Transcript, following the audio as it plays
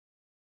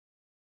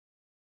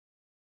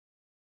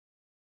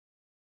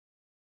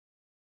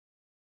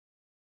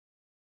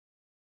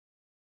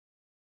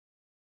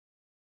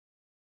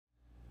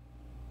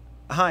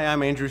Hi,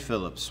 I'm Andrew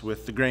Phillips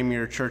with the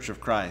Graymere Church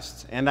of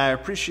Christ, and I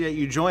appreciate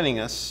you joining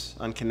us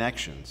on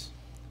Connections.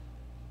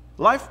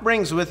 Life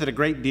brings with it a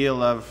great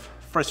deal of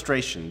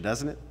frustration,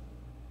 doesn't it?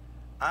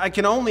 I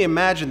can only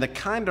imagine the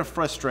kind of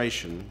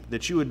frustration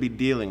that you would be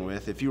dealing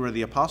with if you were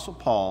the Apostle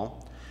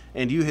Paul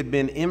and you had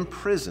been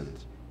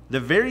imprisoned. The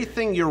very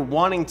thing you're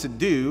wanting to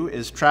do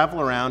is travel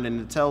around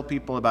and to tell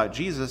people about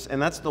Jesus, and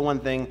that's the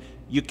one thing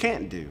you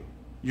can't do.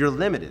 You're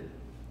limited.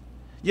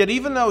 Yet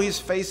even though he's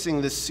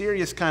facing this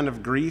serious kind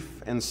of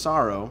grief and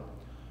sorrow,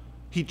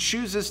 he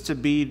chooses to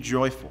be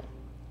joyful.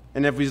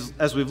 And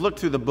as we've looked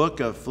through the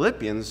book of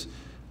Philippians,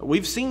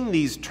 we've seen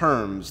these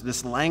terms,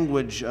 this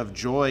language of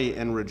joy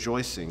and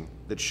rejoicing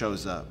that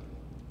shows up.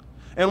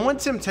 And one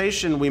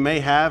temptation we may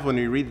have when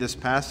we read this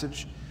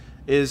passage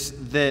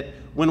is that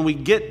when we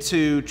get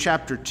to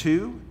chapter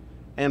 2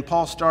 and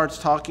Paul starts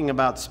talking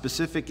about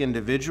specific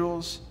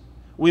individuals,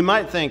 we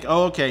might think,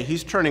 oh, okay,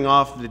 he's turning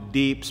off the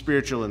deep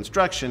spiritual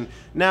instruction.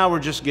 Now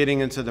we're just getting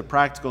into the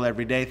practical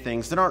everyday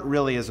things that aren't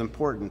really as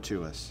important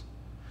to us.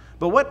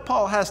 But what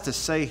Paul has to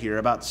say here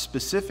about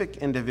specific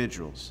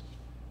individuals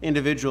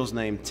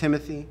named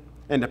Timothy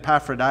and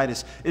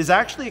Epaphroditus, is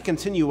actually a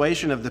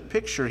continuation of the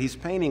picture he's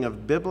painting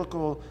of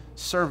biblical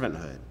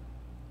servanthood.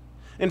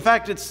 In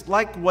fact, it's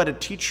like what a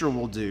teacher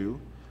will do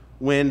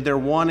when they're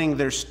wanting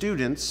their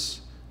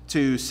students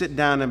to sit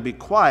down and be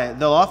quiet.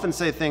 They'll often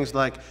say things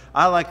like,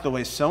 I like the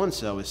way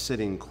so-and-so is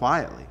sitting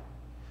quietly.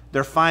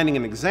 They're finding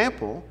an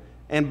example,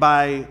 and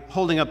by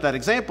holding up that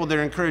example,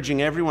 they're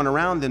encouraging everyone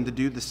around them to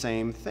do the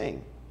same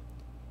thing.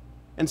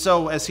 And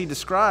so as he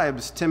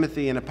describes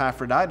Timothy and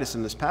Epaphroditus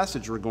in this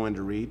passage we're going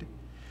to read,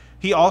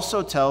 he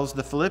also tells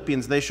the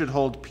Philippians they should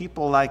hold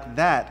people like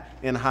that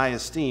in high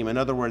esteem. In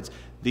other words,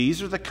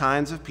 these are the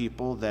kinds of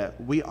people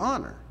that we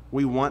honor.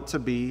 We want to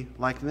be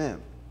like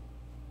them.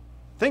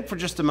 Think for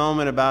just a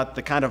moment about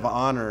the kind of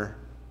honor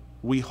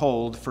we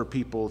hold for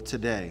people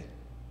today.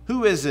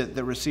 Who is it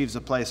that receives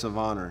a place of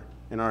honor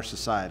in our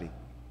society?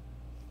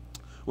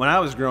 When I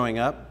was growing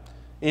up,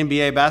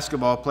 NBA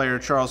basketball player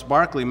Charles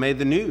Barkley made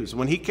the news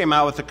when he came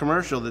out with a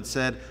commercial that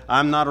said,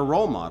 I'm not a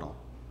role model.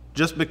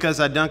 Just because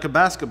I dunk a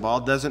basketball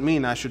doesn't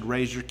mean I should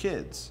raise your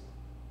kids.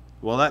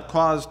 Well, that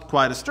caused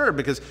quite a stir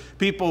because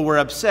people were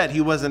upset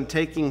he wasn't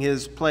taking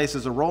his place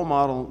as a role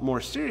model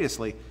more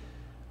seriously.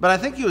 But I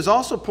think he was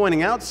also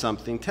pointing out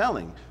something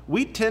telling.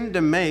 We tend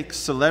to make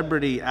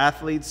celebrity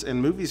athletes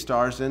and movie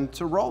stars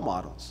into role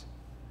models.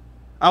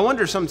 I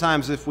wonder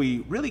sometimes if we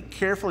really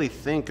carefully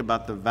think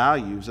about the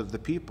values of the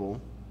people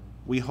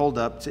we hold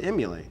up to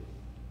emulate.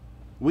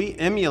 We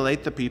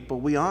emulate the people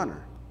we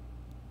honor.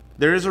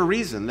 There is a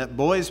reason that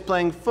boys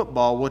playing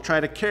football will try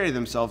to carry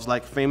themselves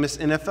like famous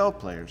NFL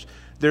players.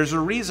 There's a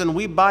reason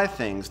we buy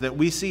things that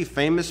we see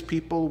famous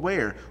people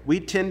wear.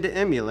 We tend to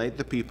emulate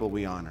the people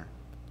we honor.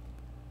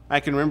 I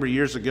can remember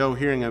years ago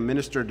hearing a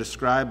minister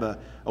describe a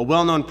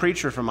well-known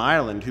preacher from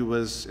Ireland who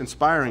was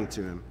inspiring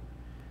to him.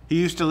 He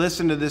used to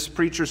listen to this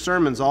preacher's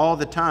sermons all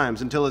the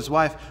times until his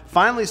wife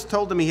finally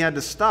told him he had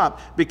to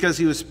stop because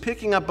he was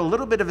picking up a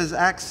little bit of his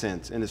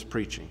accent in his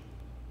preaching.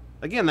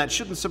 Again, that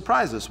shouldn't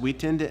surprise us. We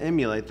tend to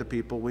emulate the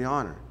people we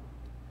honor.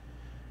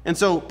 And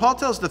so Paul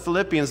tells the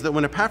Philippians that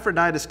when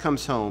Epaphroditus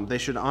comes home, they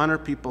should honor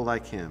people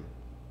like him.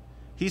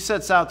 He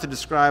sets out to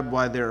describe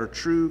why there are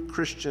true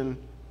Christian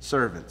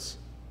servants.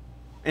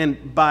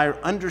 And by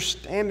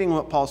understanding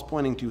what Paul's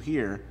pointing to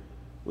here,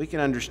 we can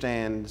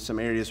understand some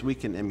areas we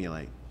can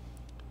emulate.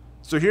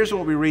 So here's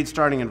what we read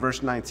starting in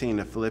verse 19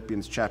 of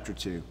Philippians chapter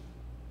 2.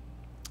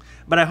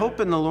 But I hope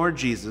in the Lord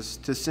Jesus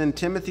to send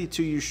Timothy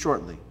to you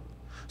shortly,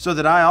 so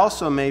that I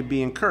also may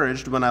be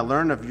encouraged when I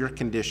learn of your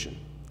condition.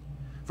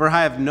 For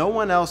I have no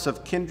one else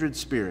of kindred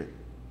spirit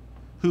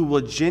who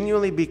will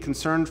genuinely be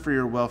concerned for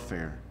your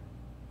welfare.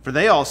 For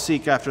they all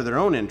seek after their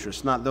own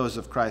interests, not those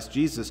of Christ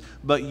Jesus.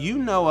 But you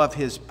know of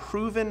his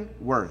proven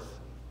worth,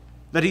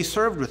 that he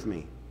served with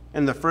me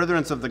in the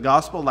furtherance of the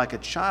gospel like a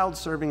child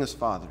serving his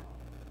father.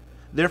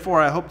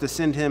 Therefore I hope to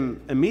send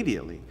him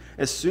immediately,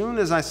 as soon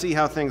as I see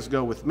how things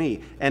go with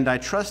me, and I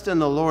trust in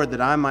the Lord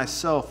that I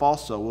myself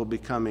also will be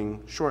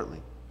coming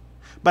shortly.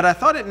 But I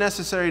thought it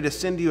necessary to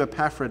send you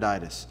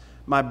Epaphroditus,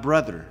 my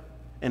brother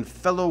and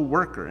fellow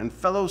worker and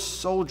fellow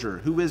soldier,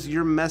 who is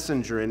your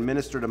messenger and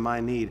minister to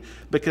my need,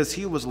 because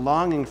he was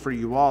longing for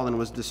you all and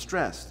was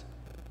distressed,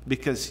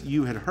 because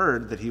you had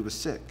heard that he was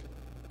sick.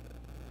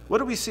 What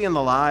do we see in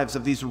the lives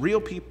of these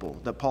real people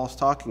that Paul's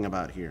talking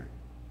about here?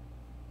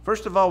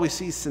 First of all, we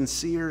see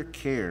sincere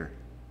care.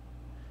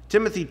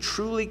 Timothy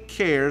truly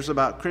cares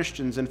about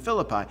Christians in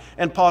Philippi,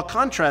 and Paul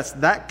contrasts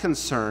that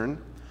concern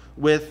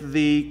with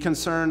the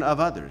concern of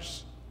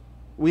others.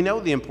 We know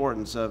the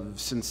importance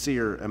of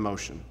sincere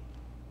emotion.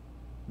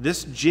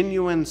 This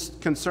genuine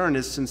concern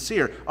is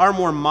sincere. Our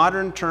more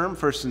modern term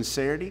for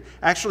sincerity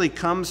actually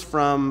comes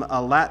from a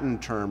Latin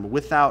term,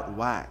 without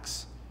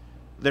wax.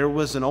 There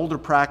was an older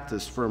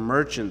practice for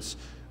merchants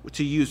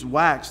to use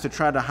wax to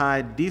try to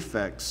hide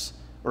defects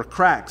or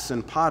cracks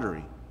in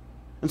pottery.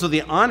 And so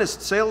the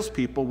honest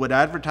salespeople would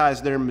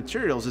advertise their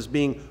materials as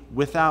being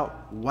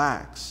without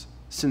wax.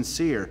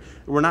 sincere.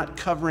 We're not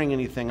covering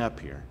anything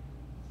up here.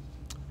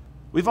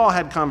 We've all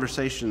had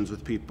conversations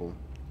with people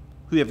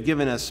who have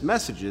given us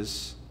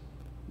messages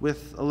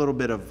with a little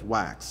bit of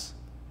wax.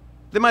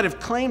 They might have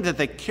claimed that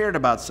they cared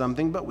about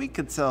something, but we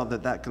could tell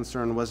that that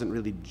concern wasn't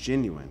really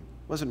genuine,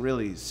 wasn't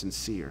really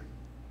sincere.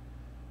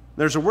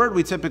 There's a word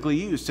we typically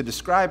use to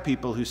describe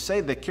people who say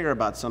they care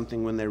about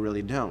something when they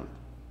really don't.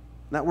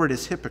 That word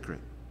is hypocrite.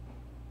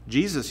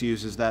 Jesus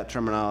uses that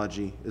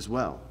terminology as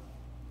well.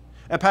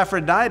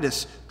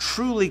 Epaphroditus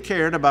truly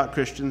cared about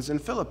Christians in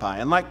Philippi,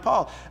 and like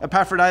Paul,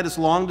 Epaphroditus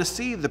longed to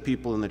see the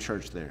people in the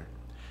church there.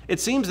 It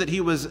seems that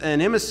he was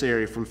an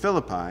emissary from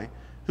Philippi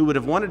who would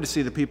have wanted to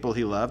see the people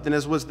he loved, and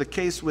as was the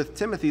case with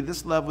Timothy,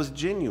 this love was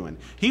genuine.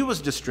 He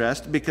was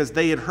distressed because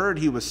they had heard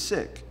he was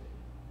sick.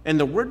 And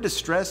the word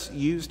distress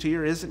used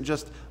here isn't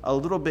just a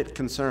little bit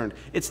concerned.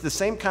 It's the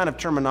same kind of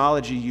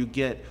terminology you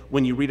get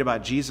when you read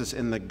about Jesus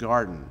in the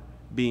garden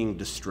being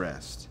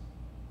distressed.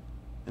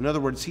 In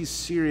other words, he's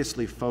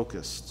seriously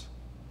focused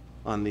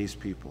on these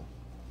people.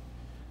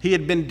 He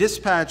had been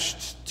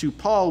dispatched to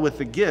Paul with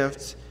the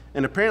gift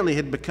and apparently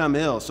had become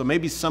ill. So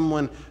maybe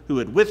someone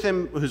who's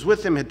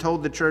with him had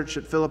told the church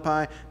at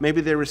Philippi. Maybe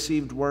they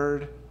received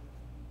word.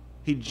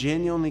 He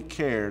genuinely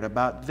cared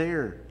about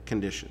their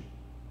condition.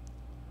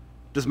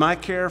 Does my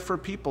care for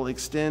people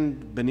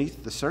extend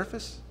beneath the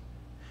surface?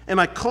 Am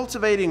I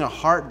cultivating a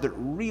heart that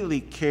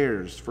really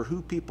cares for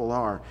who people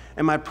are?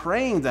 Am I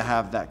praying to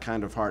have that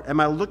kind of heart?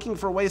 Am I looking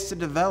for ways to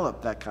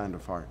develop that kind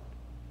of heart?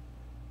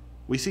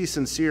 We see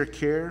sincere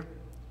care,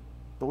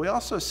 but we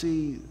also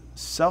see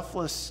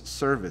selfless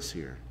service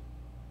here.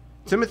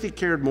 Timothy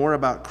cared more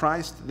about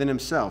Christ than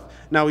himself.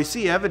 Now, we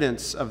see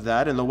evidence of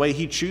that in the way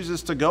he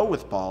chooses to go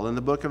with Paul in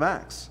the book of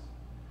Acts.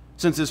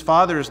 Since his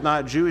father is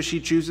not Jewish,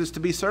 he chooses to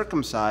be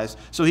circumcised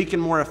so he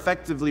can more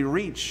effectively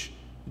reach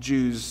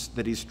Jews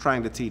that he's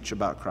trying to teach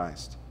about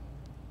Christ.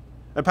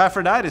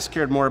 Epaphroditus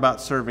cared more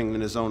about serving than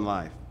his own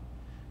life.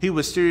 He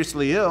was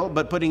seriously ill,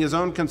 but putting his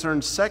own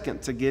concerns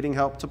second to getting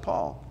help to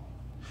Paul.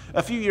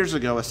 A few years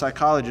ago, a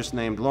psychologist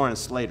named Lawrence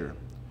Slater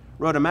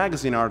wrote a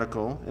magazine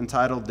article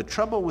entitled "The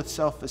Trouble with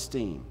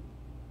Self-Esteem,"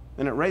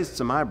 and it raised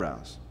some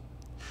eyebrows.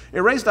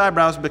 It raised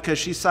eyebrows because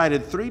she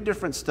cited 3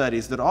 different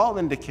studies that all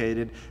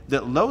indicated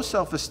that low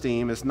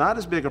self-esteem is not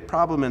as big a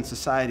problem in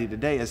society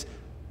today as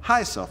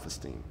high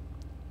self-esteem.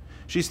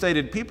 She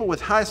stated people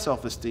with high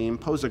self-esteem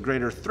pose a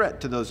greater threat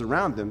to those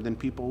around them than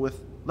people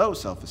with low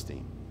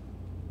self-esteem.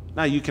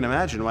 Now, you can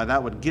imagine why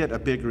that would get a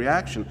big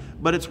reaction,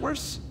 but it's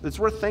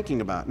worth thinking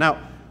about.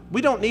 Now,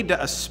 we don't need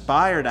to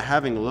aspire to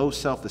having low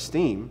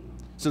self-esteem.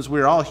 Since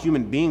we're all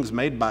human beings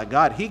made by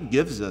God, He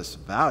gives us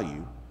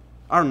value.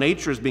 Our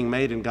nature as being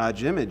made in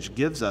God's image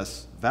gives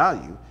us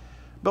value,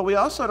 but we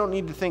also don't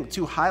need to think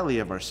too highly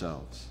of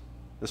ourselves,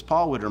 as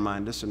Paul would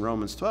remind us in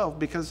Romans 12,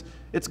 because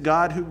it's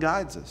God who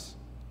guides us.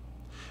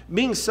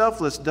 Being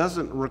selfless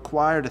doesn't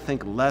require to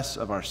think less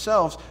of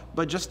ourselves,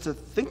 but just to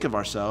think of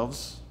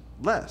ourselves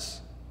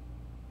less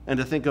and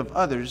to think of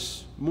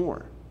others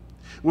more.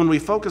 When we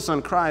focus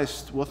on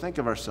Christ, we'll think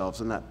of ourselves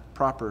in that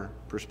proper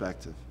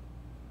perspective.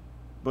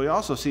 But we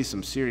also see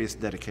some serious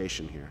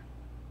dedication here.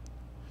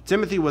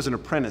 Timothy was an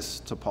apprentice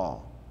to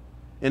Paul.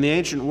 In the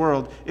ancient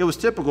world, it was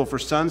typical for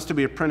sons to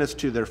be apprenticed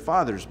to their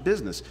father's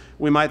business.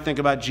 We might think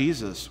about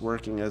Jesus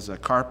working as a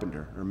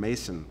carpenter or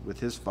mason with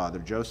his father,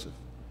 Joseph.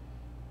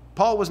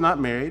 Paul was not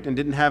married and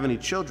didn't have any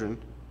children,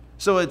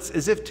 so it's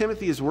as if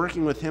Timothy is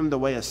working with him the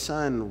way a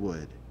son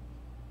would.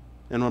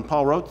 And when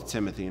Paul wrote to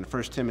Timothy in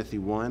 1 Timothy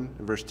 1,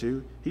 verse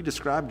 2, he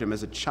described him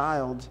as a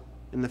child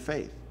in the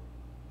faith.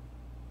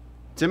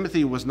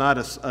 Timothy was not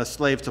a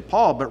slave to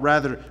Paul, but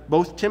rather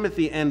both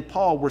Timothy and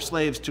Paul were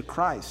slaves to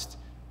Christ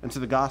and to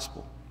the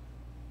gospel.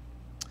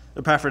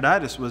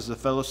 Epaphroditus was a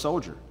fellow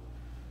soldier.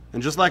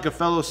 And just like a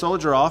fellow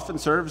soldier often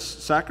serves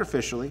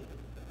sacrificially,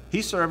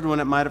 he served when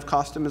it might have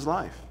cost him his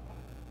life.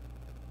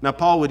 Now,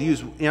 Paul would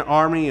use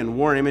army and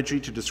war imagery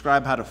to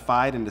describe how to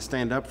fight and to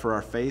stand up for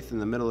our faith in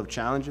the middle of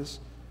challenges.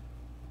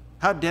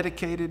 How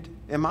dedicated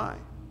am I?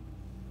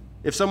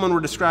 If someone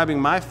were describing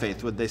my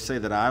faith, would they say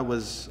that I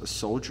was a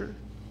soldier?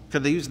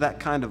 Could they use that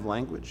kind of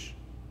language?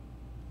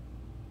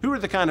 Who are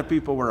the kind of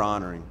people we're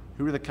honoring?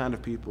 Who are the kind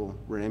of people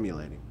we're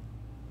emulating?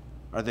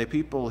 Are they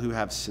people who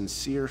have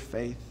sincere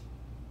faith,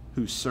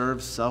 who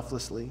serve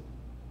selflessly,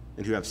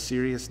 and who have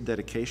serious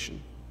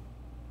dedication?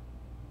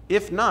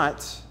 If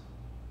not,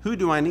 who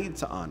do I need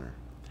to honor?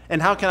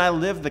 And how can I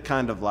live the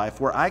kind of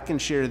life where I can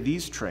share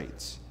these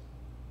traits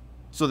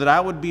so that I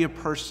would be a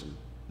person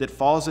that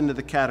falls into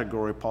the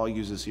category Paul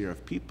uses here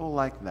of people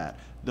like that?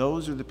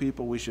 Those are the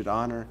people we should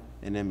honor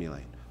and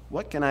emulate.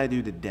 What can I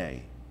do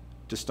today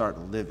to start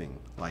living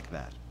like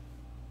that?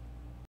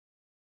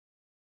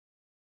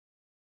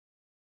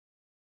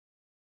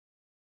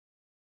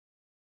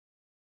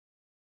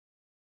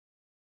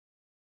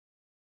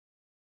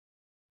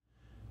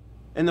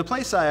 In the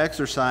place I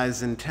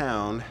exercise in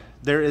town,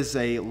 there is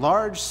a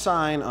large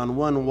sign on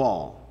one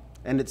wall,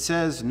 and it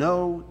says,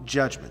 "No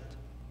judgment."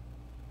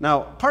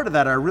 Now, part of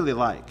that I really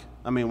like.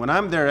 I mean, when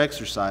I'm there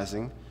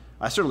exercising,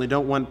 I certainly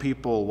don't want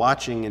people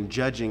watching and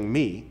judging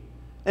me.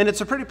 And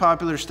it's a pretty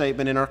popular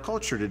statement in our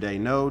culture today,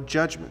 no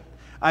judgment.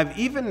 I've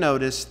even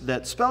noticed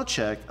that spell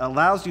check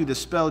allows you to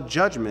spell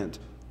judgment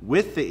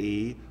with the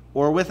E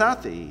or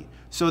without the E.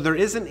 So there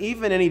isn't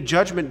even any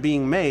judgment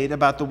being made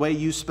about the way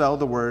you spell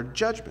the word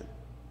judgment.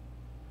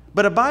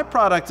 But a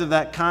byproduct of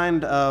that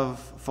kind of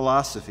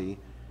philosophy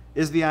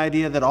is the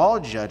idea that all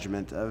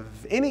judgment of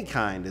any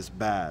kind is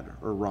bad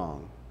or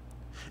wrong,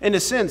 in a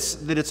sense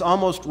that it's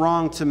almost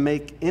wrong to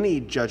make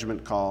any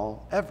judgment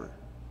call ever.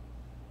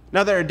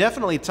 Now, there are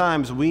definitely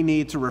times we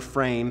need to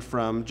refrain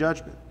from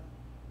judgment.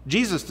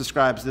 Jesus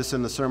describes this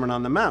in the Sermon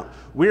on the Mount.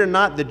 We are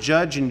not the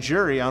judge and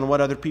jury on what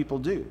other people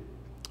do.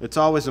 It's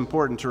always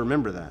important to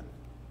remember that.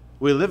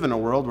 We live in a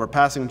world where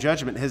passing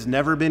judgment has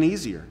never been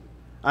easier.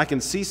 I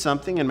can see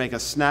something and make a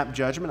snap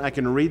judgment. I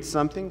can read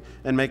something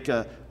and make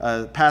a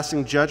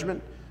passing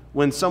judgment.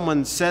 When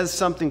someone says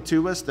something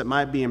to us that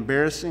might be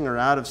embarrassing or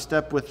out of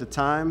step with the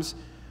times,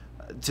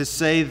 to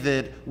say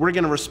that we're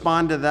going to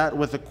respond to that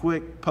with a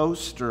quick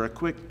post or a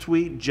quick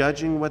tweet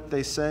judging what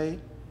they say,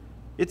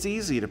 it's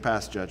easy to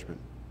pass judgment.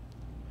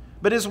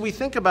 But as we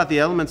think about the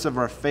elements of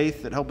our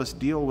faith that help us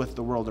deal with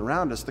the world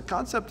around us, the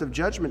concept of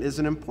judgment is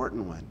an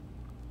important one.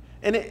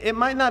 And it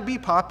might not be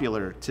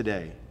popular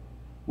today.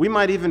 We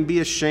might even be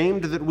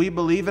ashamed that we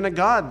believe in a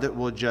God that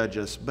will judge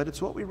us, but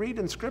it's what we read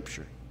in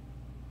Scripture.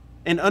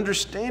 And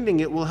understanding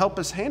it will help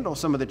us handle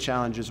some of the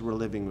challenges we're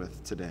living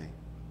with today.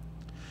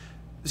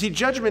 See,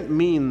 judgment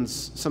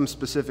means some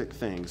specific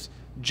things.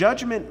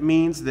 Judgment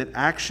means that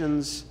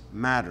actions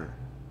matter.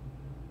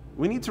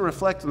 We need to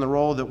reflect on the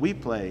role that we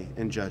play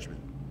in judgment.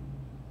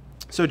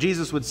 So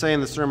Jesus would say in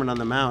the Sermon on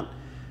the Mount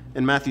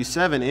in Matthew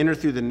 7, "Enter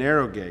through the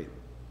narrow gate.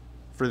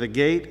 For the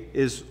gate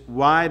is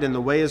wide and the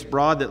way is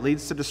broad that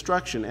leads to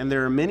destruction, and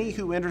there are many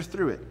who enter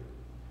through it.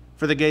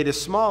 For the gate is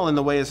small and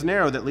the way is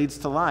narrow that leads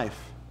to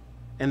life,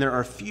 and there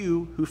are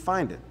few who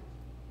find it."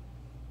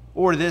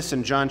 Or this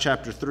in John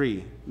chapter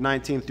 3,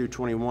 19 through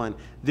 21.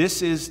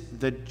 "This is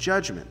the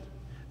judgment,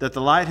 that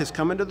the light has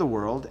come into the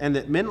world, and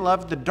that men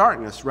loved the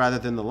darkness rather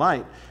than the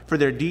light, for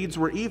their deeds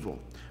were evil.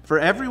 For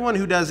everyone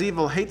who does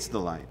evil hates the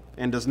light,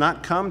 and does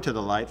not come to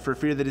the light for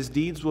fear that his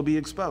deeds will be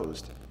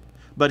exposed.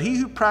 But he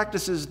who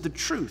practices the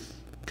truth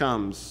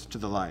comes to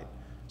the light,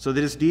 so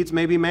that his deeds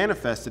may be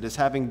manifested as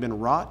having been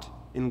wrought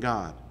in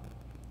God."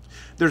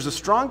 There's a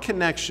strong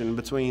connection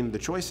between the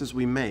choices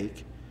we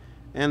make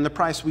and the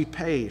price we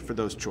pay for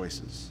those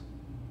choices.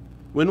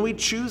 When we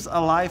choose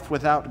a life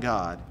without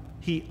God,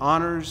 He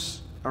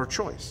honors our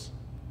choice.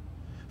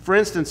 For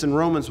instance, in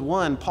Romans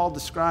 1, Paul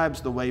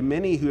describes the way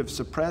many who have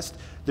suppressed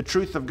the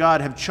truth of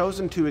God have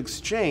chosen to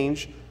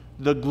exchange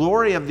the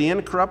glory of the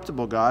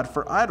incorruptible God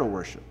for idol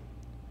worship.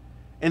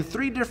 And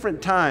 3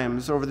 different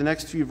times over the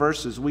next few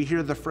verses, we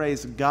hear the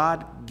phrase,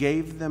 "God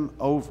gave them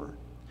over."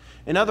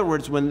 In other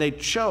words, when they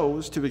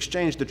chose to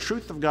exchange the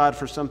truth of God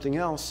for something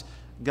else,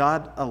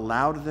 God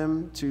allowed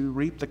them to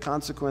reap the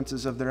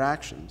consequences of their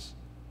actions.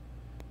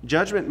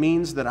 Judgment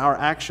means that our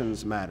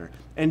actions matter.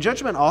 And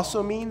judgment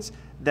also means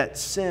that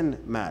sin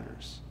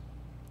matters.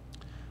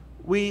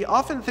 We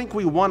often think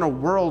we want a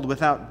world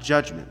without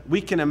judgment.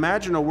 We can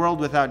imagine a world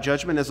without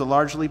judgment as a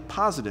largely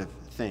positive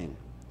thing.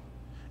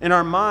 In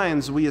our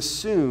minds, we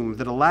assume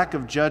that a lack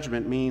of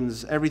judgment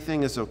means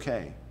everything is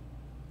okay.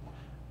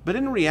 But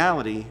in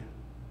reality,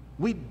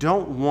 we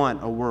don't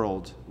want a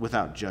world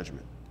without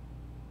judgment.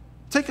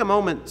 Take a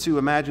moment to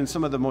imagine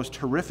some of the most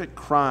horrific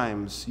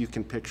crimes you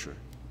can picture.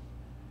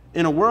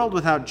 In a world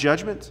without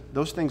judgment,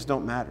 those things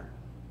don't matter.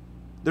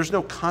 There's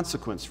no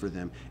consequence for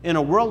them. In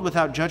a world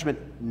without judgment,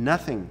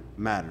 nothing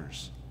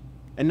matters,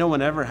 and no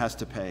one ever has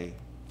to pay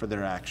for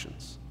their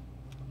actions.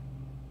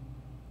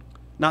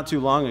 Not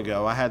too long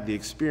ago, I had the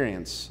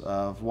experience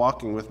of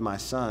walking with my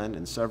son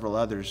and several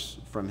others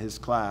from his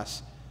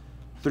class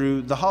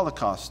through the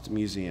Holocaust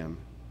Museum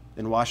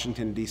in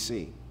Washington,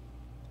 D.C.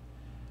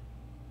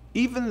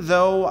 Even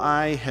though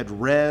I had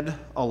read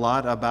a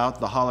lot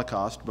about the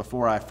Holocaust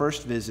before I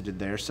first visited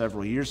there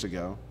several years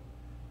ago,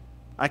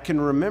 I can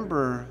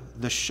remember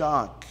the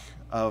shock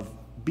of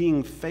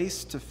being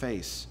face to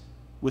face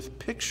with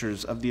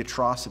pictures of the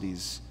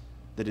atrocities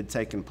that had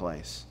taken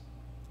place.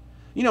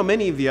 You know,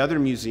 many of the other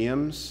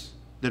museums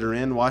that are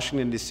in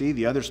Washington, D.C.,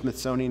 the other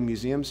Smithsonian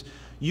museums,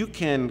 you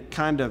can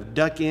kind of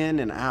duck in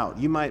and out.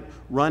 You might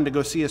run to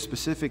go see a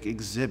specific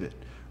exhibit,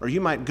 or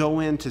you might go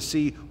in to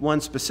see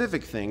one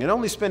specific thing and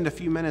only spend a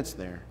few minutes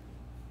there.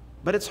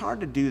 But it's hard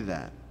to do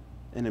that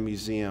in a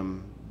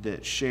museum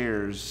that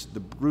shares the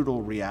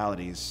brutal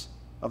realities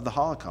of the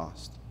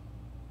Holocaust.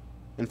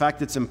 In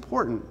fact, it's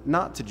important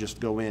not to just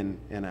go in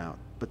and out,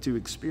 but to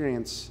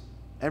experience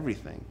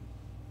everything.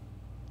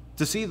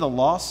 To see the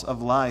loss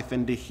of life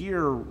and to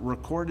hear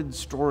recorded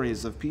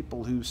stories of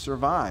people who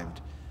survived.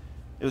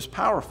 It was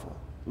powerful.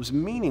 It was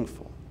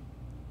meaningful.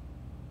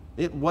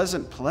 It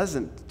wasn't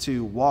pleasant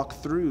to walk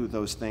through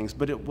those things,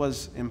 but it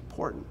was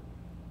important.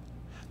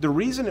 The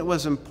reason it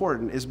was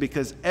important is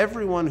because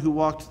everyone who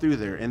walked through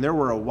there, and there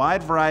were a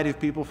wide variety of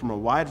people from a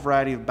wide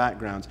variety of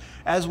backgrounds,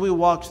 as we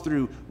walked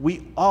through,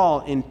 we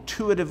all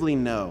intuitively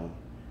know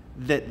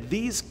that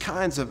these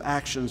kinds of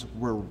actions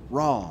were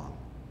wrong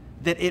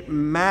that it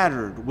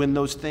mattered when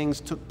those things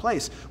took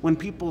place, when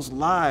people's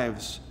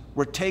lives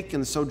were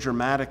taken so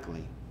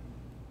dramatically,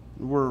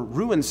 were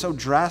ruined so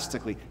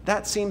drastically.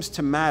 That seems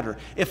to matter.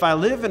 If I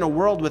live in a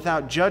world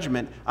without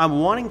judgment, I'm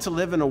wanting to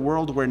live in a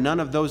world where none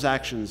of those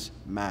actions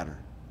matter.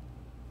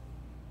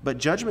 But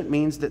judgment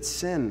means that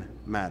sin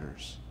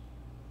matters.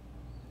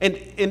 And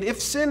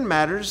if sin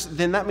matters,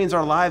 then that means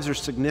our lives are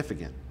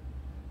significant.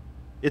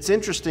 It's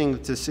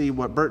interesting to see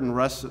what Bertrand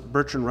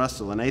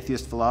Russell, an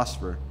atheist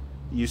philosopher,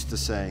 used to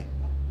say.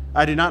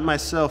 I do not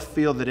myself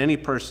feel that any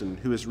person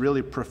who is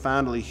really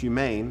profoundly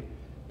humane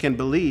can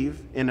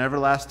believe in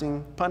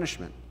everlasting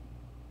punishment.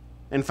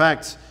 In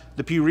fact,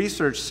 the Pew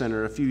Research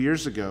Center a few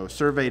years ago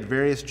surveyed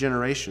various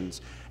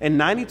generations, and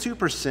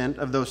 92%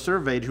 of those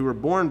surveyed who were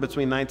born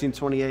between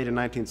 1928 and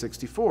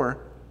 1964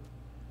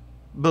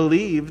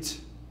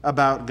 believed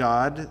about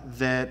God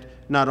that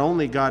not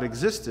only God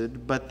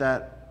existed, but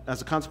that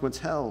as a consequence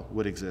hell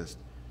would exist.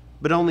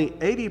 But only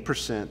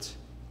 80%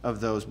 of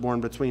those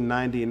born between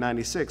 90 and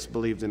 96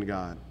 believed in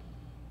God.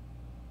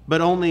 But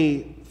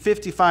only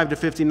 55 to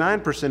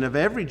 59% of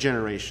every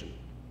generation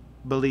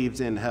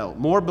believes in hell.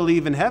 More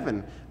believe in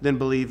heaven than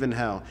believe in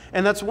hell.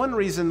 And that's one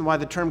reason why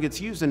the term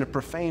gets used in a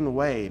profane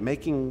way,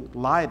 making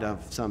light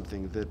of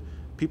something that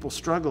people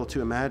struggle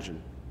to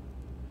imagine.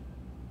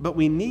 But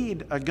we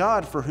need a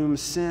God for whom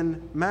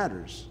sin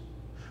matters.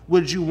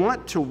 Would you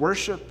want to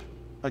worship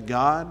a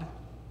God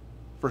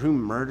for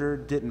whom murder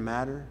didn't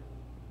matter?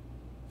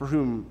 For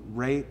whom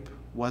rape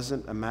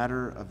wasn't a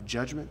matter of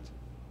judgment?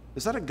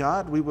 Is that a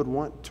God we would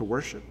want to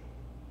worship?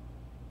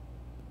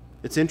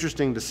 It's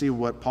interesting to see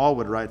what Paul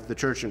would write to the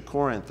church in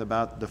Corinth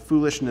about the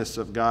foolishness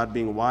of God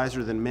being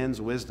wiser than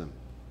men's wisdom.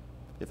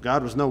 If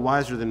God was no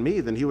wiser than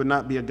me, then he would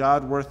not be a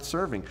God worth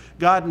serving.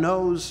 God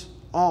knows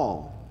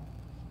all.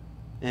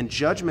 And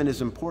judgment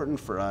is important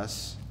for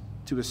us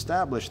to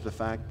establish the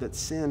fact that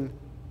sin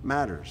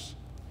matters.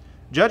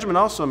 Judgment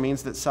also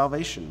means that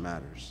salvation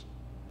matters.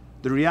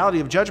 The reality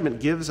of judgment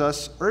gives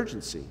us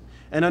urgency,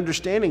 and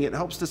understanding it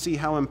helps to see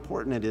how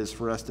important it is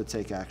for us to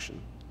take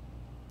action.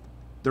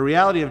 The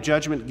reality of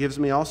judgment gives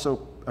me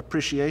also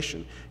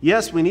appreciation.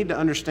 Yes, we need to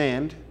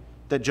understand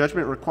that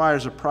judgment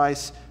requires a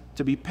price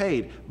to be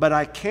paid, but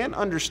I can't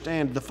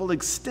understand the full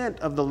extent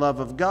of the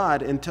love of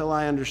God until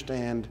I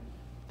understand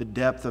the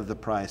depth of the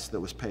price that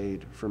was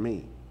paid for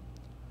me.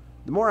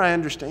 The more I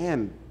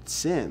understand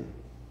sin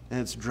and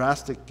its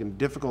drastic and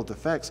difficult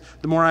effects,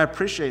 the more I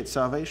appreciate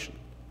salvation.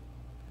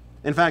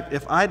 In fact,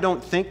 if I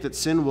don't think that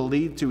sin will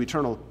lead to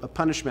eternal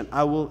punishment,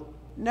 I will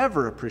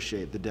never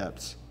appreciate the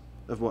depths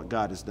of what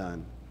God has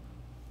done.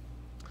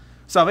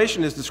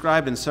 Salvation is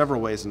described in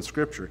several ways in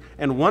Scripture,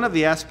 and one of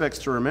the aspects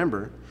to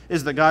remember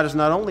is that God has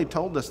not only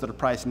told us that a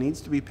price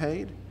needs to be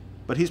paid,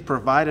 but he's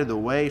provided the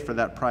way for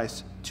that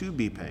price to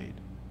be paid.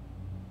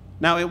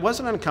 Now, it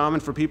wasn't uncommon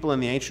for people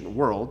in the ancient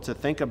world to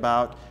think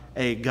about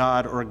a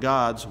god or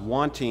gods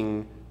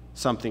wanting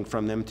something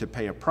from them to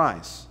pay a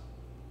price.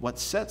 What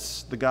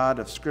sets the God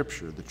of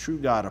Scripture, the true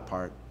God,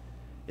 apart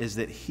is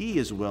that he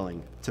is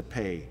willing to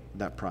pay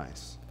that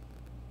price.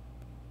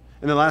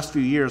 In the last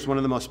few years, one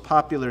of the most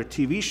popular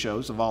TV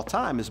shows of all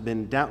time has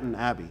been Downton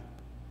Abbey.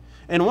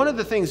 And one of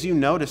the things you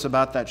notice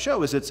about that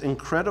show is its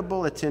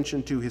incredible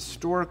attention to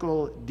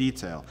historical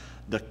detail.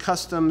 The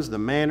customs, the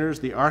manners,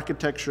 the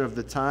architecture of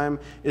the time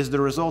is the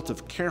result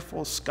of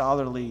careful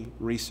scholarly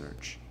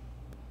research.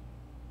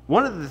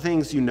 One of the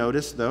things you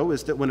notice, though,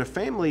 is that when a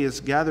family is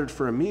gathered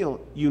for a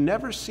meal, you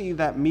never see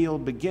that meal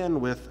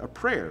begin with a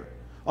prayer,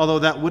 although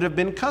that would have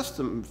been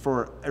custom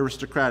for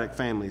aristocratic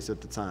families at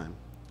the time.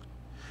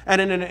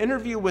 And in an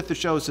interview with the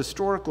show's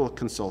historical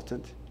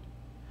consultant,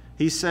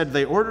 he said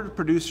they ordered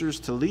producers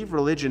to leave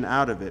religion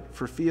out of it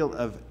for fear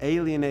of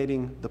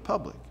alienating the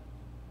public.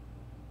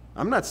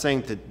 I'm not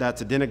saying that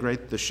to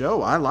denigrate the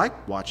show. I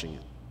like watching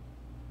it.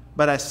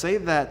 But I say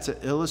that to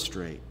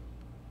illustrate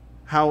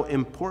how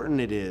important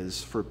it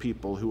is for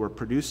people who are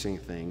producing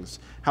things,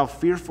 how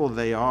fearful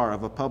they are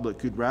of a public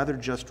who'd rather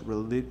just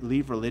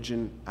leave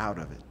religion out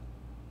of it.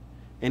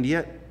 And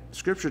yet,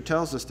 Scripture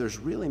tells us there's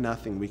really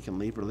nothing we can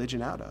leave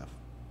religion out of.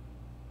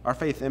 Our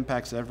faith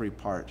impacts every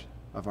part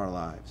of our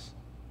lives.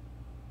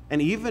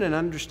 And even an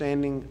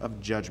understanding of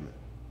judgment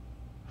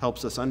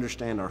helps us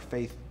understand our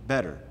faith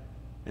better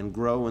and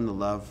grow in the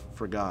love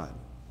for God.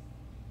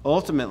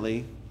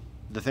 Ultimately,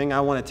 the thing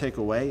I want to take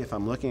away if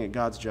I'm looking at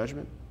God's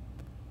judgment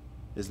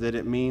is that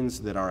it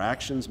means that our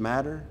actions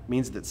matter,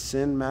 means that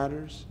sin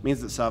matters,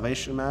 means that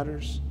salvation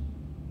matters,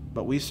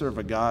 but we serve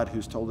a God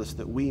who's told us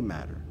that we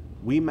matter.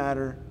 We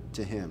matter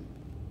to him.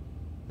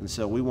 And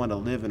so we want to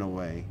live in a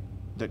way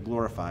that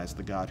glorifies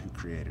the God who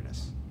created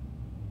us.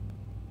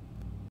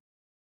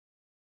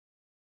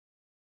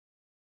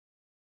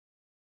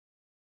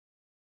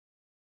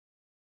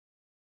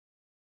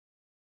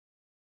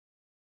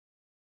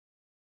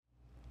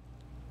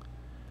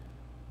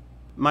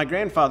 My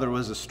grandfather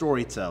was a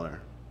storyteller,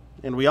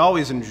 and we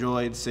always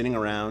enjoyed sitting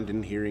around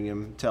and hearing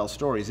him tell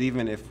stories,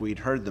 even if we'd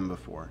heard them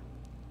before.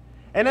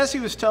 And as he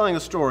was telling a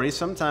story,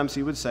 sometimes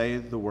he would say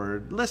the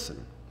word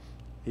listen.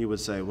 He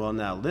would say, well,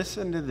 now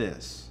listen to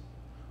this.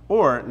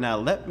 Or, now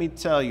let me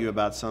tell you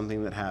about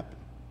something that happened.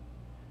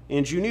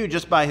 And you knew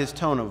just by his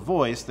tone of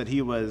voice that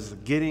he was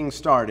getting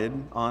started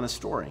on a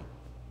story.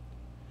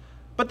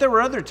 But there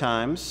were other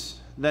times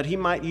that he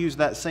might use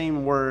that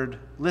same word,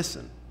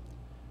 listen.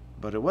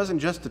 But it wasn't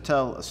just to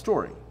tell a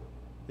story.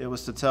 It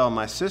was to tell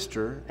my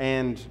sister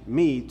and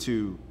me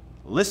to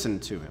listen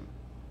to him.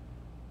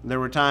 There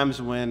were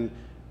times when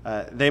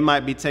they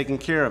might be taking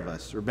care of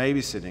us or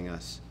babysitting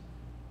us.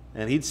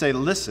 And he'd say,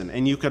 listen.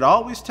 And you could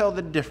always tell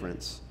the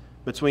difference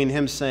between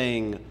him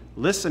saying,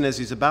 listen as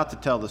he's about to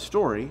tell the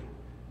story,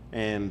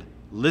 and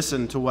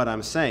listen to what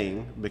I'm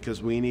saying,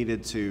 because we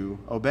needed to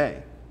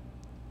obey.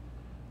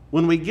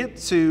 When we get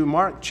to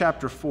Mark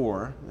chapter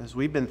 4, as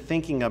we've been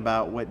thinking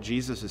about what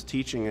Jesus is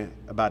teaching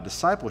about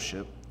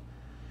discipleship,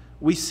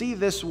 we see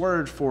this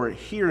word for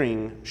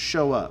hearing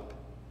show up.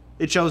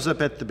 It shows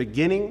up at the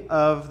beginning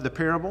of the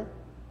parable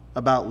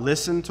about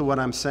listen to what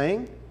I'm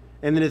saying,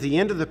 and then at the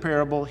end of the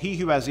parable, he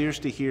who has ears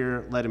to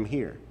hear, let him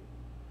hear.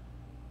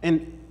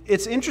 And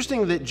it's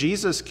interesting that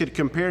Jesus could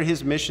compare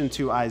his mission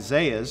to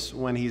Isaiah's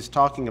when he's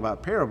talking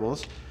about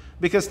parables,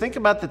 because think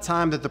about the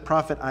time that the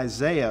prophet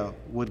Isaiah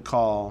would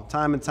call,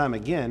 time and time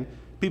again,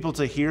 people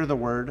to hear the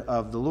word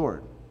of the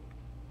Lord.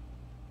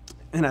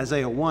 In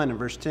Isaiah 1 and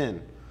verse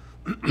 10,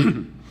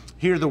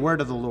 hear the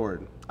word of the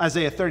Lord.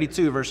 Isaiah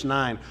 32 verse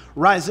 9,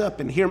 rise up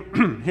and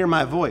hear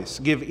my voice,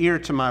 give ear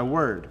to my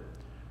word.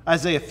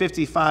 Isaiah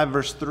 55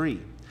 verse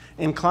 3,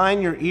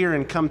 incline your ear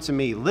and come to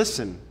me,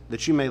 listen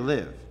that you may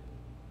live.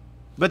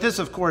 But this,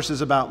 of course,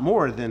 is about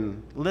more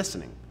than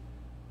listening.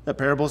 The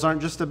parables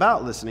aren't just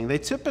about listening. They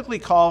typically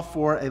call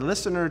for a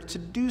listener to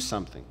do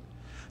something.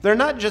 They're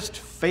not just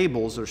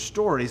fables or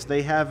stories.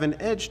 They have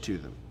an edge to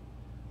them.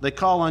 They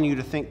call on you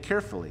to think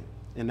carefully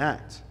and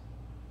act.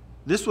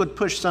 This would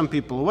push some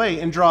people away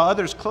and draw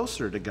others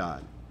closer to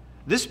God.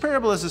 This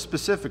parable is a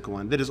specific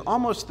one that is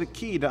almost the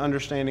key to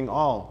understanding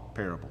all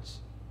parables.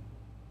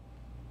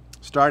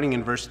 Starting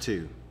in verse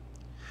 2.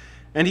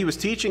 And he was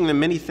teaching them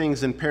many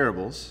things in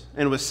parables,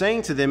 and was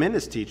saying to them in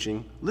his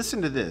teaching,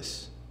 listen to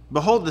this.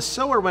 Behold, the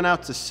sower went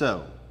out to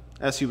sow.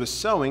 As he was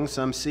sowing,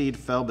 some seed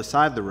fell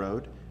beside the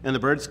road, and the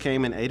birds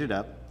came and ate it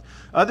up.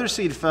 Other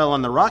seed fell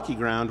on the rocky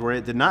ground where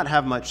it did not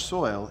have much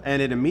soil, and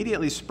it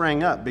immediately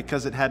sprang up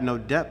because it had no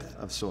depth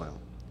of soil.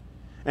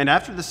 And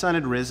after the sun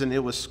had risen,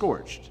 it was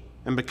scorched,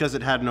 and because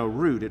it had no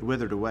root, it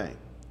withered away.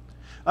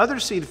 Other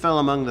seed fell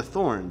among the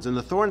thorns, and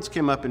the thorns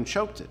came up and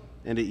choked it,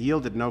 and it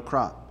yielded no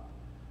crop.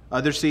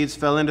 Other seeds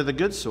fell into the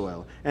good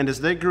soil, and as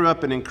they grew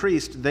up and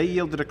increased, they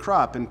yielded a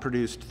crop and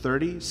produced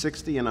 30,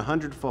 60, and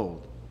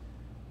 100-fold.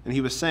 And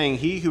he was saying,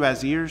 he who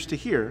has ears to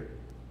hear,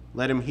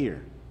 let him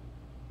hear.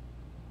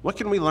 What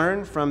can we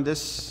learn from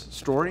this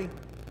story,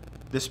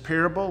 this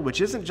parable,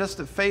 which isn't just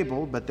a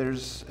fable, but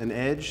there's an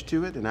edge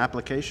to it, an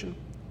application?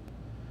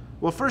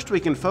 Well, first we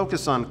can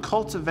focus on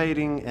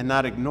cultivating and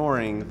not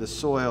ignoring the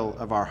soil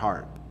of our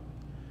heart.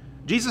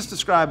 Jesus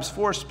describes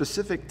 4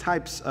 specific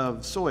types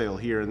of soil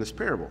here in this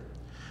parable.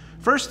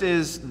 First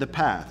is the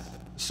path,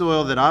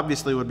 soil that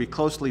obviously would be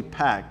closely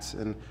packed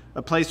and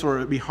a place where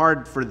it would be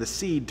hard for the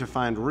seed to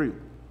find root.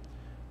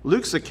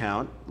 Luke's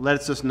account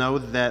lets us know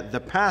that the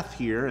path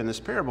here in this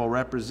parable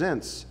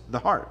represents the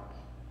heart.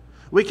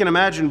 We can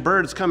imagine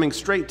birds coming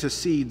straight to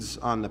seeds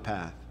on the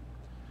path.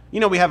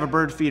 You know, we have a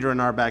bird feeder in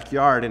our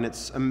backyard, and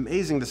it's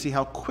amazing to see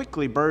how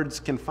quickly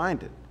birds can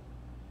find it.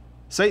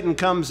 Satan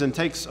comes and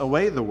takes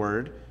away the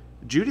word.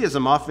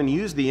 Judaism often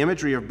used the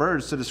imagery of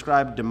birds to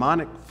describe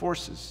demonic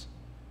forces.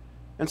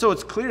 And so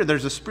it's clear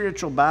there's a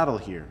spiritual battle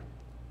here.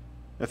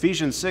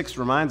 Ephesians 6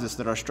 reminds us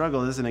that our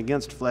struggle isn't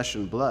against flesh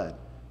and blood,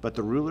 but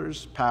the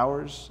rulers,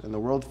 powers, and the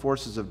world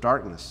forces of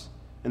darkness,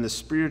 and the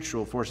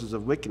spiritual forces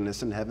of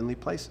wickedness in heavenly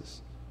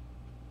places.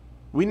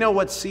 We know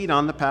what seed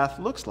on the path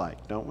looks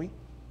like, don't we?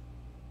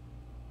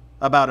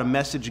 About a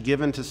message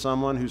given to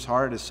someone whose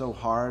heart is so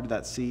hard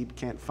that seed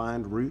can't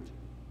find root.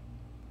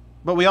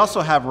 But we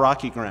also have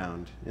rocky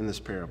ground in this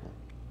parable.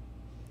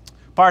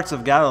 Parts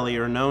of Galilee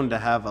are known to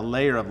have a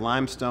layer of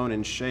limestone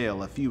and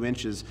shale a few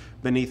inches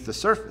beneath the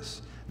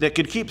surface that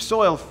could keep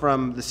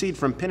the seed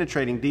from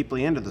penetrating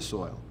deeply into the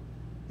soil.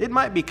 It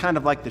might be kind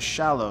of like the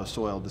shallow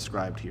soil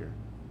described here.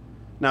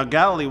 Now,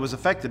 Galilee was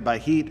affected by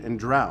heat and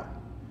drought,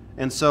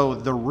 and so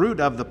the root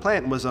of the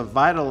plant was of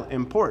vital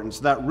importance.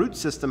 That root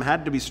system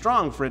had to be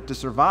strong for it to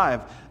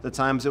survive the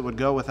times it would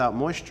go without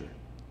moisture.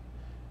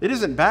 It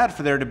isn't bad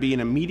for there to be an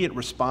immediate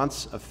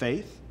response of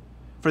faith,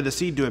 for the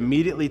seed to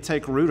immediately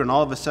take root and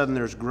all of a sudden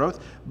there's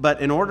growth, but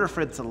in order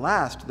for it to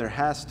last, there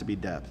has to be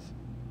depth.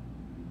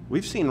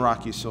 We've seen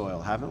rocky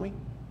soil, haven't we?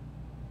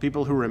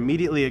 People who are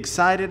immediately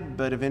excited,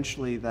 but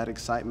eventually that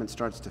excitement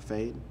starts to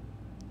fade.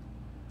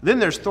 Then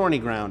there's thorny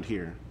ground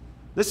here.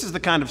 This is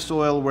the kind of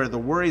soil where the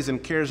worries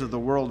and cares of the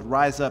world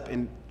rise up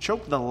and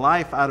choke the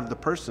life out of the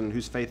person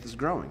whose faith is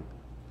growing.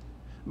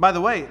 By the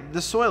way,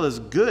 the soil is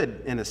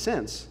good in a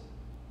sense.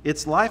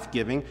 It's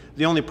life-giving.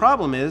 The only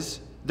problem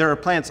is there are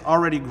plants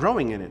already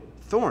growing in it,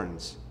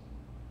 thorns.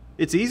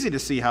 It's easy to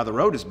see how the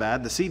road is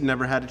bad. The seed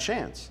never had a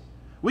chance.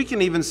 We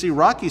can even see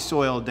rocky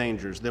soil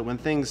dangers, that when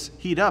things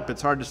heat up,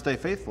 it's hard to stay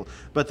faithful.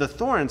 But the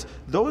thorns,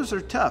 those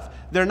are tough.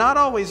 They're not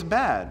always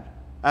bad.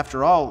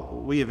 After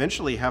all, we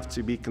eventually have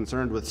to be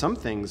concerned with some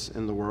things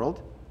in the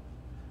world.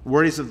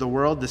 Worries of the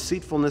world,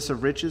 deceitfulness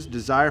of riches,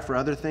 desire for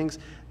other things,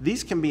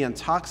 these can be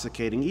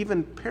intoxicating,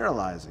 even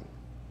paralyzing.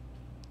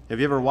 Have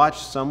you ever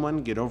watched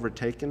someone get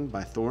overtaken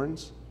by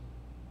thorns?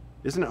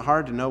 Isn't it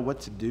hard to know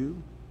what to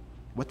do,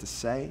 what to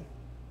say?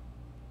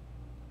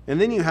 And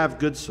then you have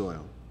good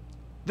soil.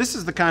 This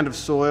is the kind of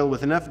soil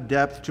with enough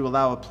depth to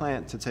allow a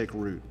plant to take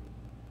root.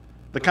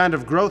 The kind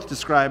of growth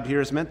described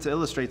here is meant to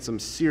illustrate some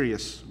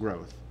serious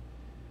growth.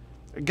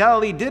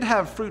 Galilee did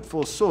have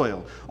fruitful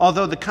soil.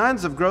 Although the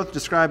kinds of growth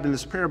described in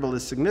this parable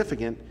is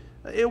significant,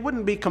 it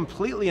wouldn't be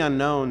completely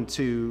unknown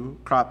to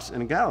crops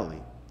in Galilee.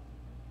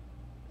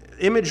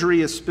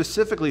 Imagery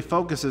specifically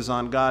focuses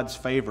on God's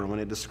favor when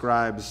it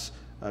describes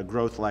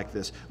growth like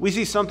this. We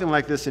see something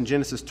like this in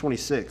Genesis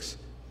 26.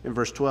 In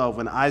verse 12,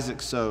 when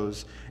Isaac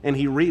sows, and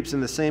he reaps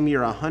in the same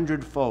year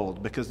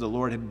 100-fold because the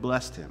Lord had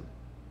blessed him.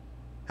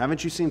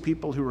 Haven't you seen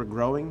people who are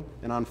growing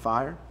and on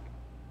fire?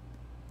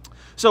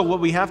 So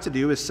what we have to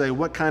do is say,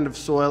 what kind of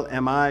soil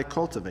am I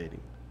cultivating?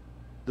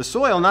 The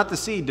soil, not the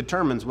seed,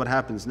 determines what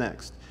happens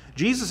next.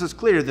 Jesus is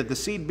clear that the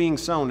seed being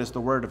sown is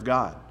the word of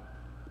God.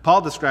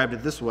 Paul described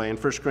it this way in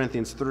 1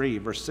 Corinthians 3,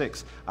 verse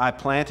 6. I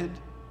planted,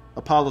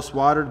 Apollos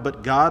watered,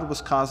 but God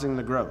was causing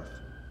the growth.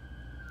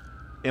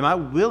 Am I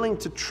willing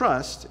to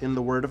trust in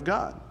the Word of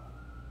God?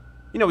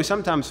 You know, we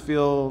sometimes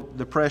feel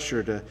the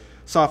pressure to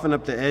soften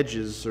up the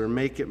edges or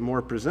make it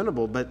more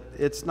presentable, but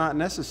it's not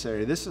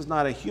necessary. This is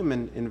not a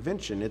human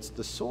invention. It's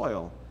the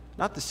soil,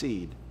 not the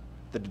seed,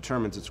 that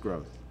determines its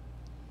growth.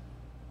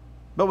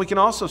 But we can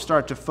also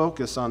start to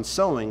focus on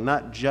sowing,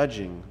 not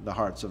judging the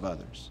hearts of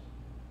others.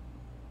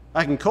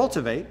 I can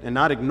cultivate and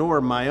not ignore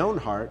my own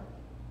heart,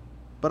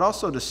 but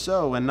also to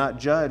sow and not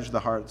judge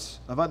the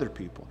hearts of other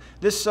people.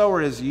 This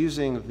sower is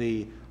using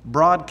the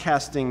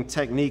broadcasting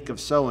technique of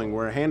sowing,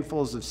 where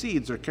handfuls of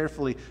seeds are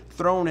carefully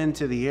thrown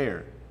into the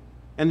air.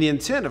 And the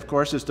intent, of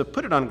course, is to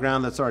put it on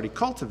ground that's already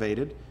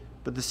cultivated,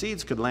 but the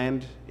seeds could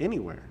land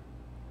anywhere.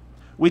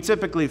 We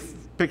typically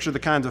picture the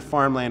kinds of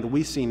farmland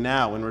we see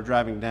now when we're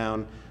driving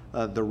down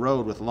the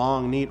road with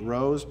long, neat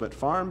rows, but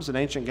farms in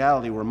ancient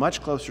Galilee were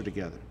much closer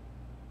together,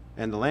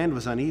 and the land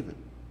was uneven.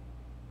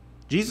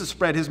 Jesus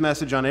spread his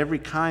message on every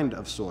kind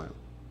of soil.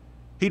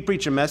 He'd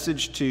preach a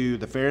message to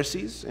the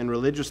Pharisees and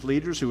religious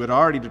leaders who had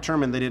already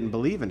determined they didn't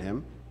believe in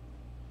him.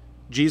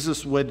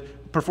 Jesus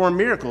would perform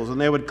miracles, and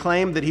they would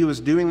claim that he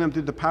was doing them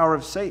through the power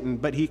of Satan,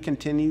 but he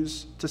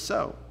continues to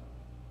sow.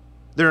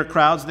 There are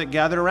crowds that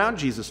gather around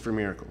Jesus for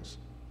miracles.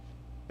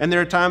 And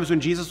there are times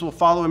when Jesus will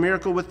follow a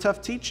miracle with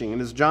tough teaching.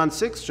 And as John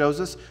 6 shows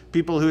us,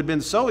 people who had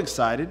been so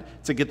excited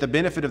to get the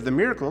benefit of the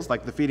miracles,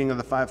 like the feeding of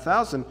the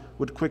 5,000,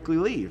 would quickly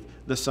leave.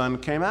 The sun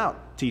came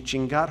out.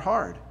 Teaching got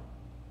hard.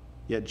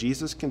 Yet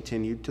Jesus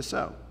continued to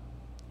sow.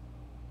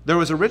 There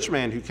was a rich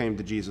man who came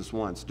to Jesus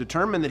once,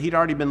 determined that he'd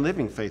already been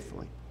living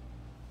faithfully.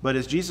 But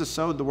as Jesus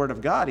sowed the word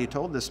of God, he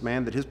told this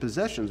man that his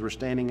possessions were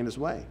standing in his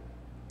way.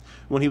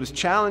 When he was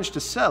challenged to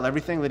sell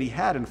everything that he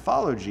had and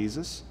follow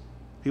Jesus,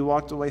 he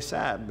walked away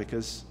sad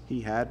because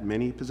he had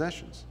many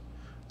possessions.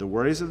 The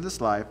worries of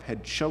this life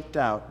had choked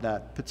out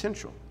that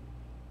potential,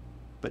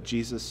 but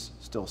Jesus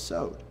still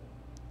sowed.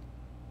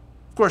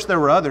 Of course, there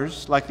were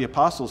others, like the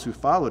apostles, who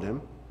followed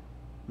him.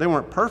 They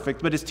weren't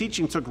perfect, but his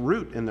teaching took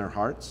root in their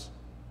hearts.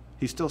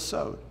 He still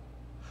sowed.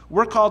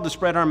 We're called to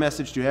spread our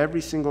message to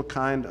every single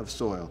kind of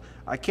soil.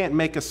 I can't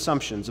make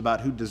assumptions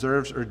about who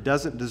deserves or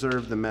doesn't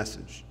deserve the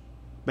message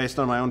based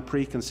on my own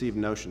preconceived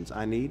notions.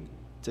 I need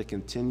to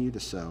continue to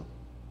sow.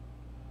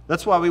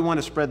 That's why we want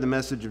to spread the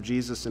message of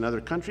Jesus in other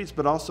countries,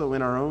 but also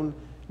in our own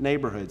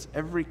neighborhoods,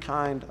 every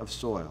kind of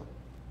soil.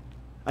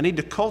 I need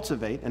to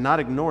cultivate and not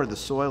ignore the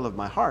soil of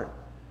my heart,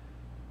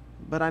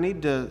 but I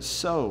need to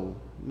sow,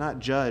 not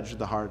judge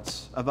the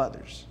hearts of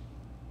others.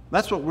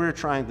 That's what we're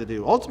trying to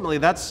do. Ultimately,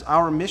 that's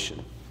our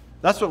mission.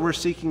 That's what we're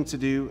seeking to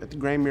do at the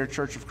Graymere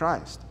Church of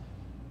Christ.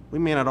 We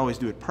may not always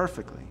do it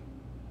perfectly,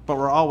 but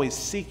we're always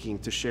seeking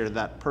to share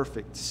that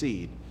perfect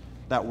seed,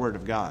 that Word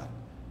of God.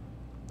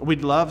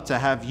 We'd love to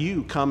have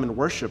you come and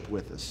worship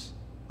with us.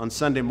 On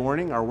Sunday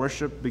morning, our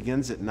worship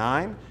begins at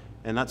 9,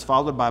 and that's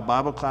followed by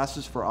Bible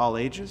classes for all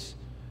ages.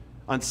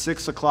 On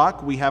 6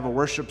 o'clock, we have a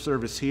worship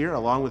service here,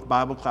 along with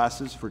Bible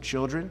classes for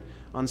children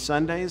on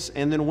Sundays.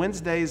 And then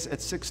Wednesdays at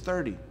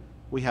 6:30,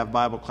 we have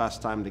Bible class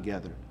time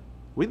together.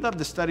 We'd love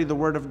to study the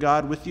Word of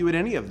God with you at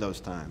any of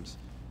those times.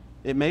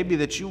 It may be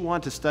that you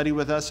want to study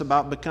with us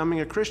about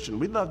becoming a Christian.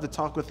 We'd love to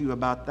talk with you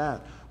about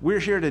that. We're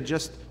here to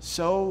just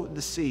sow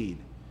the seed.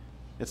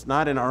 It's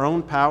not in our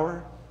own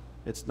power.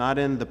 It's not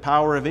in the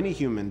power of any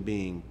human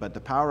being, but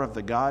the power of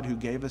the God who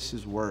gave us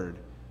his word.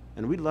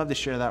 And we'd love to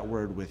share that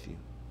word with you.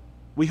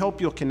 We hope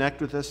you'll connect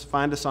with us.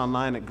 Find us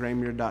online at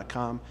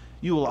graymere.com.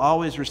 You will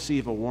always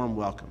receive a warm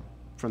welcome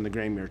from the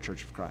Graymere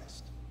Church of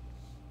Christ.